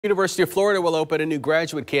University of Florida will open a new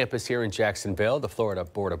graduate campus here in Jacksonville. The Florida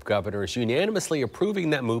Board of Governors unanimously approving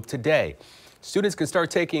that move today. Students can start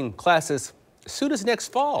taking classes as soon as next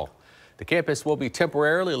fall. The campus will be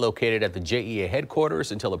temporarily located at the JEA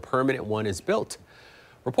headquarters until a permanent one is built.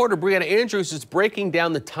 Reporter Brianna Andrews is breaking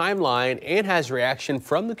down the timeline and has reaction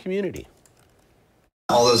from the community.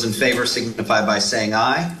 All those in favor signify by saying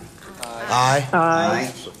aye. Aye.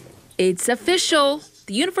 Aye. It's official.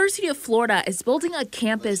 The University of Florida is building a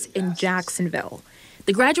campus in Jacksonville.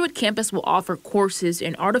 The graduate campus will offer courses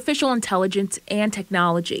in artificial intelligence and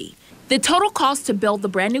technology. The total cost to build the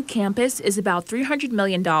brand new campus is about $300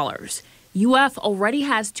 million. UF already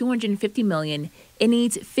has $250 million. It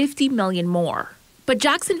needs $50 million more. But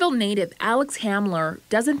Jacksonville native Alex Hamler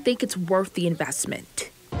doesn't think it's worth the investment.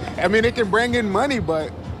 I mean, it can bring in money,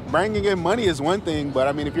 but bringing in money is one thing. But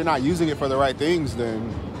I mean, if you're not using it for the right things,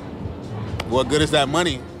 then what good is that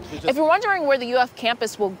money? If you're wondering where the UF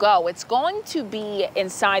campus will go, it's going to be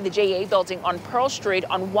inside the JEA building on Pearl Street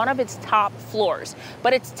on one of its top floors.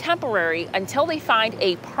 But it's temporary until they find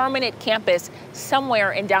a permanent campus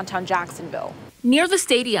somewhere in downtown Jacksonville. Near the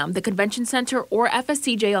stadium, the convention center, or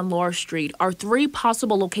FSCJ on Laura Street are three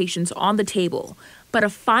possible locations on the table. But a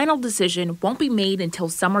final decision won't be made until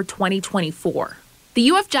summer 2024. The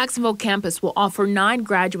UF Jacksonville campus will offer 9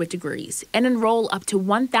 graduate degrees and enroll up to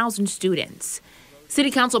 1,000 students. City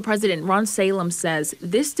Council President Ron Salem says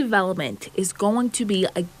this development is going to be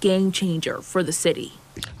a game changer for the city.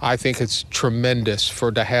 I think it's tremendous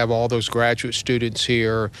to have all those graduate students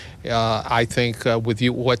here. I think with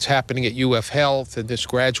what's happening at UF Health and this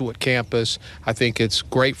graduate campus, I think it's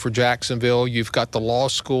great for Jacksonville. You've got the law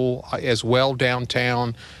school as well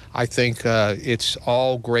downtown. I think it's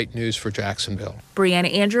all great news for Jacksonville.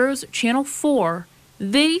 Brianna Andrews, Channel 4,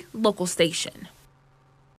 the local station.